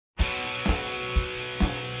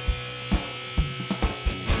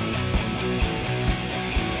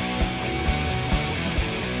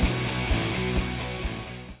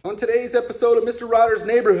On today's episode of Mr. Rodder's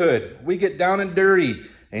Neighborhood, we get down and dirty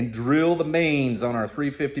and drill the mains on our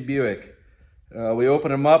 350 Buick. We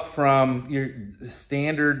open them up from your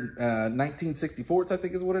standard 1964s, I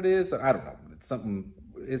think is what it is. I don't know.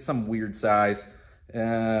 It's some weird size,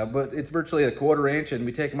 but it's virtually a 1/4 inch, and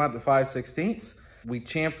we take them out to 5/16. We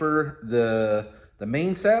chamfer the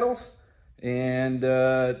main saddles and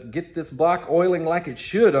get this block oiling like it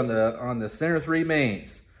should on the center 3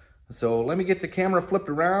 mains. So let me get the camera flipped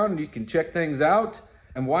around. You can check things out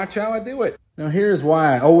and watch how I do it. Now here's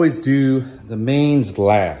why I always do the mains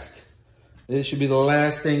last. This should be the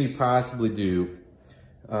last thing you possibly do.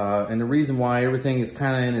 And the reason why, everything is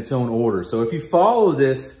kind of in its own order. So if you follow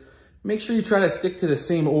this, make sure you try to stick to the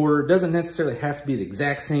same order. It doesn't necessarily have to be the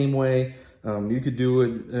exact same way. You could do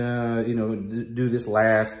it, do this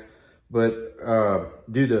last, but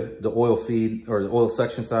do the oil feed or the oil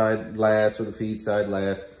suction side last or the feed side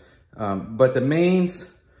last. But the mains,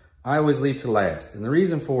 I always leave to last. And the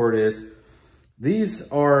reason for it is, these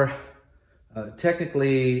are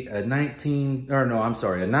technically a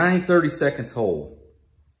 9/32 hole.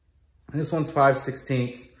 And this one's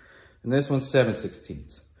 5/16, and this one's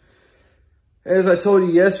 7/16. As I told you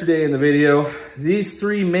yesterday in the video, these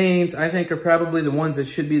 3 mains, I think, are probably the ones that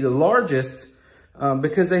should be the largest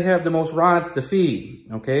because they have the most rods to feed,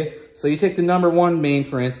 okay? So you take the number 1 main,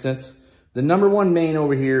 for instance. The number 1 main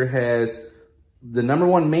over here has the number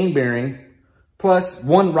 1 main bearing plus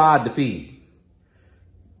 1 rod to feed.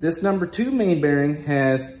 This number 2 main bearing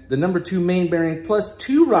has the number 2 main bearing plus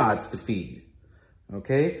 2 rods to feed,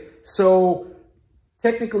 okay? So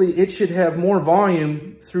technically it should have more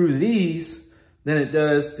volume through these than it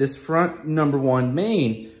does this front number 1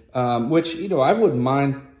 main, which, I wouldn't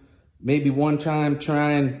mind maybe one time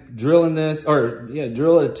trying drilling this, or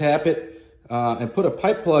drill it, tap it, and put a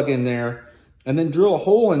pipe plug in there, and then drill a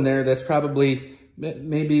hole in there that's probably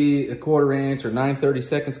maybe a 1/4 inch or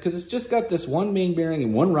 9/32, because it's just got this 1 main bearing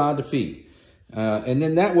and 1 rod to feed. And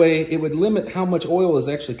then that way it would limit how much oil is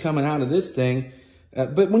actually coming out of this thing.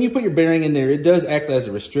 But when you put your bearing in there, it does act as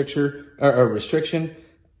a restriction,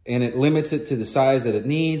 and it limits it to the size that it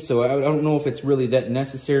needs. So I don't know if it's really that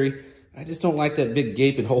necessary. I just don't like that big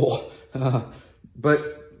gaping hole.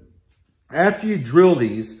 But after you drill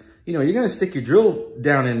these, you're going to stick your drill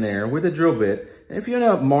down in there with a drill bit. And if you end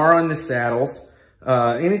up marring the saddles,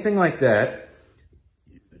 anything like that,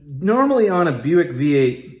 normally on a Buick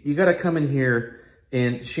V8, you got to come in here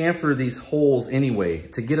and chamfer these holes anyway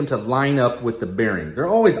to get them to line up with the bearing. They're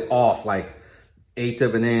always off like 1/8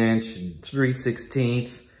 of an inch,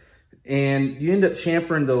 3/16, and you end up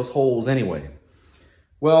chamfering those holes anyway.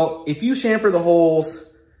 Well, if you chamfer the holes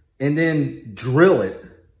and then drill it,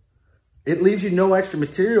 it leaves you no extra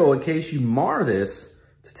material in case you mar this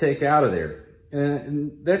to take out of there.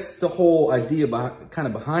 And that's the whole idea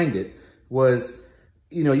behind it was,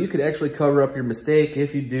 you could actually cover up your mistake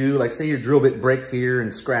if you do, like say your drill bit breaks here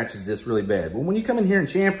and scratches this really bad. Well, when you come in here and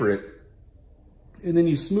chamfer it, and then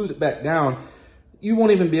you smooth it back down, you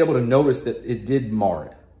won't even be able to notice that it did mar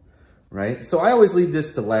it, right? So I always leave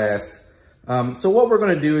this to last. So what we're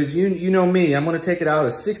gonna do is, you know me, I'm gonna take it out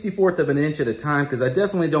a 1/64 of an inch at a time, because I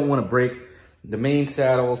definitely don't wanna break the main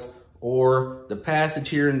saddles or the passage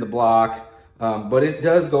here in the block, but it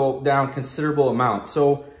does go down considerable amount.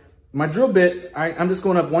 So my drill bit, I'm just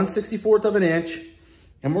going up 1/64 of an inch,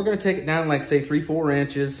 and we're gonna take it down like say 3-4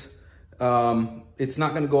 inches. It's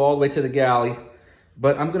not gonna go all the way to the galley,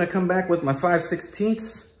 but I'm gonna come back with my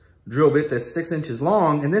 5/16 drill bit that's 6 inches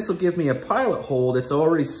long, and this will give me a pilot hole that's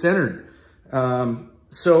already centered.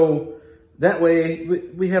 So that way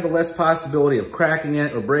we have a less possibility of cracking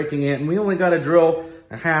it or breaking it, and we only got to drill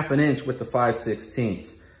a 1/2 inch with the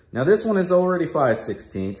 5/16. Now this one is already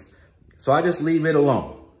 5/16, so I just leave it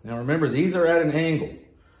alone. Now remember, these are at an angle,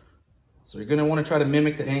 so you're going to want to try to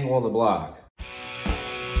mimic the angle of the block.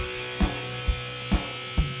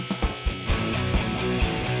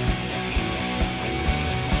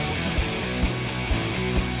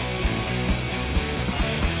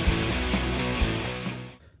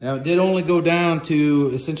 Now it did only go down to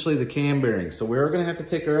essentially the cam bearing, so we're going to have to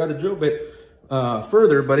take our other drill bit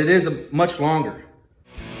further, but it is much longer.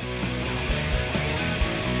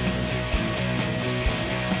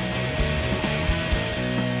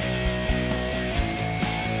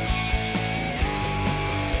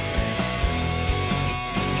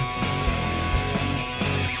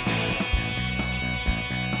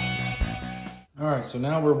 All right, so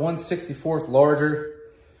now we're 1/64 larger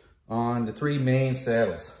on the 3 main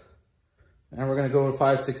saddles. Now we're gonna go to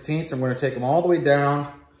 5/16, and we're gonna take them all the way down.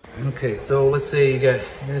 Okay, so let's say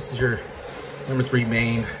this is your number 3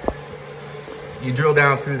 main. You drill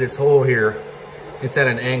down through this hole here, it's at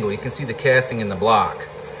an angle. You can see the casting in the block.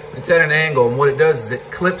 It's at an angle, and what it does is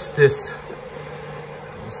it clips this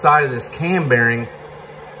side of this cam bearing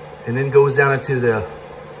and then goes down into the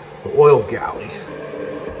oil galley.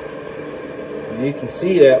 And you can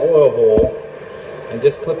see that oil hole, and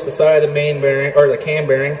just clips the side of the main bearing, or the cam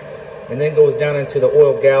bearing, and then goes down into the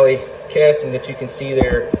oil galley casting that you can see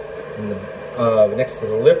there in the, next to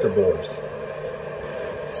the lifter bores.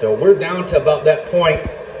 So we're down to about that point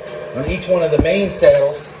on each one of the main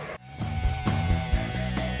saddles.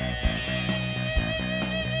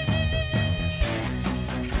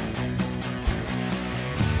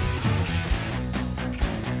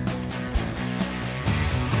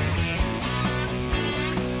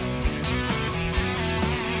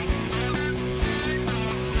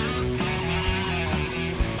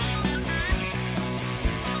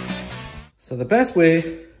 So the best way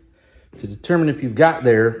to determine if you've got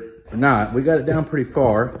there or not, we got it down pretty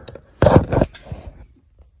far,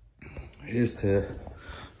 is to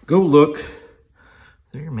go look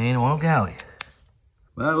through your main oil galley.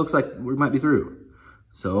 Well, it looks like we might be through.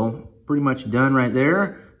 So pretty much done right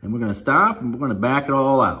there. And we're gonna stop and we're gonna back it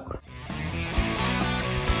all out.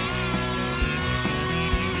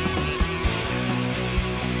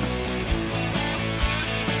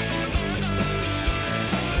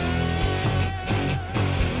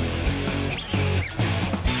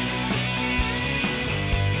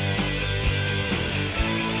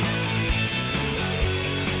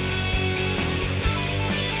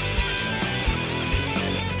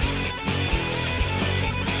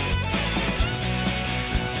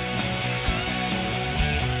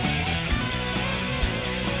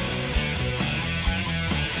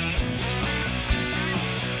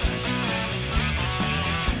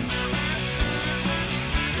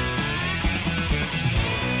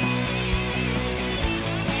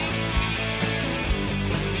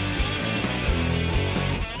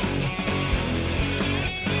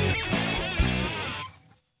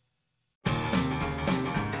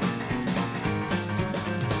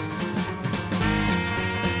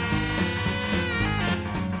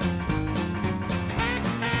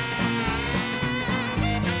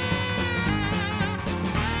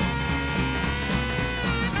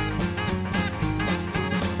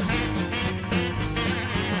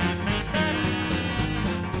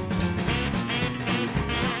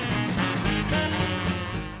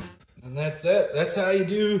 That's it. That's how you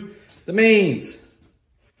do the mains.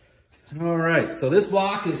 All right, so this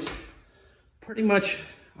block is pretty much,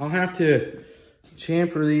 I'll have to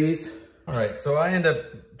chamfer these. All right, so I end up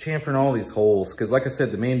chamfering all these holes because like I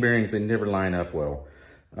said, the main bearings, they never line up well.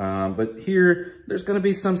 But here, there's gonna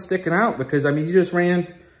be some sticking out because I mean, you just ran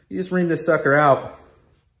this sucker out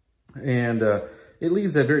and it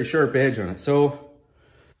leaves a very sharp edge on it. So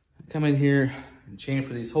come in here and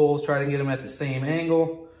chamfer these holes, try to get them at the same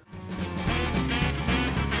angle.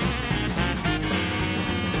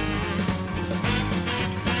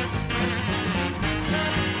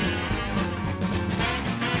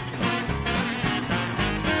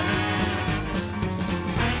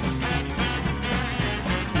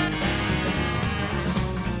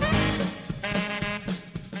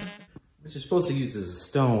 What you're supposed to use is a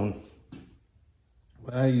stone,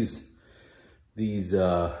 but I use these,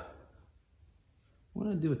 what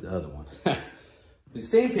do I do with the other one? The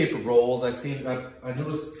sandpaper rolls, I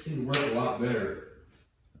noticed seem to work a lot better.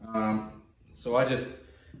 So I just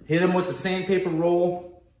hit them with the sandpaper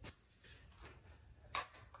roll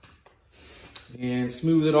and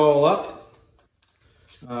smooth it all up.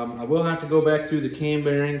 I will have to go back through the cam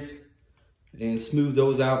bearings and smooth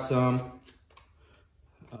those out some.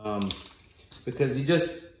 Because you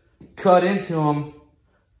just cut into them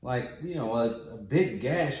like, you know, a big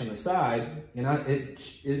gash on the side, and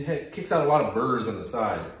it kicks out a lot of burrs on the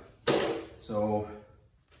side. So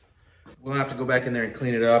we'll have to go back in there and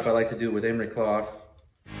clean it up. I like to do it with emery cloth.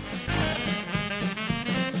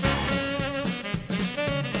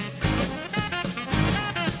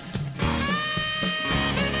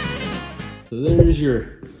 So there's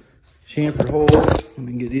your chamfered holes. Let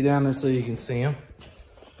me get you down there so you can see them.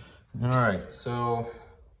 All right, so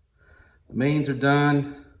the mains are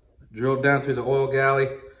done, drilled down through the oil galley,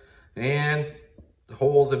 and the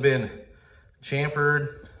holes have been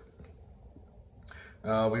chamfered. We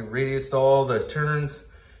radiused all the turns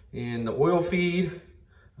in the oil feed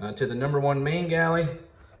to the #1 main galley,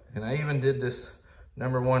 and I even did this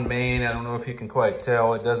 #1 main. I don't know if you can quite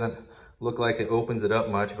tell. It doesn't look like it opens it up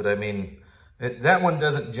much, but I mean, that one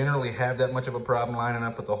doesn't generally have that much of a problem lining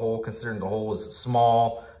up with the hole, considering the hole is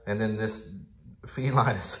small. And then this feed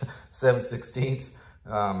line is 7/16.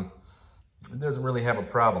 It doesn't really have a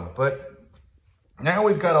problem. But now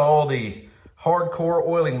we've got all the hardcore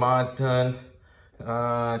oiling mods done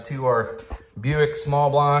to our Buick small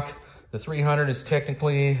block. The 300 is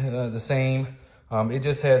technically the same. It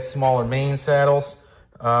just has smaller main saddles,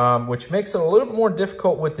 which makes it a little bit more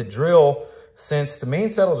difficult with the drill, since the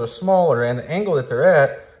main saddles are smaller and the angle that they're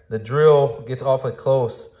at, the drill gets awfully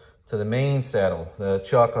close to the main saddle, the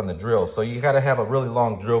chuck on the drill. So you got to have a really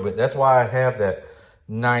long drill bit. That's why I have that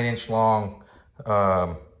 9-inch long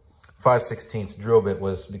 5/16 drill bit,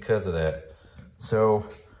 was because of that. So,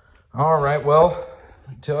 all right, well,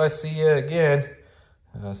 until I see you again,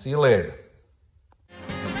 see you later.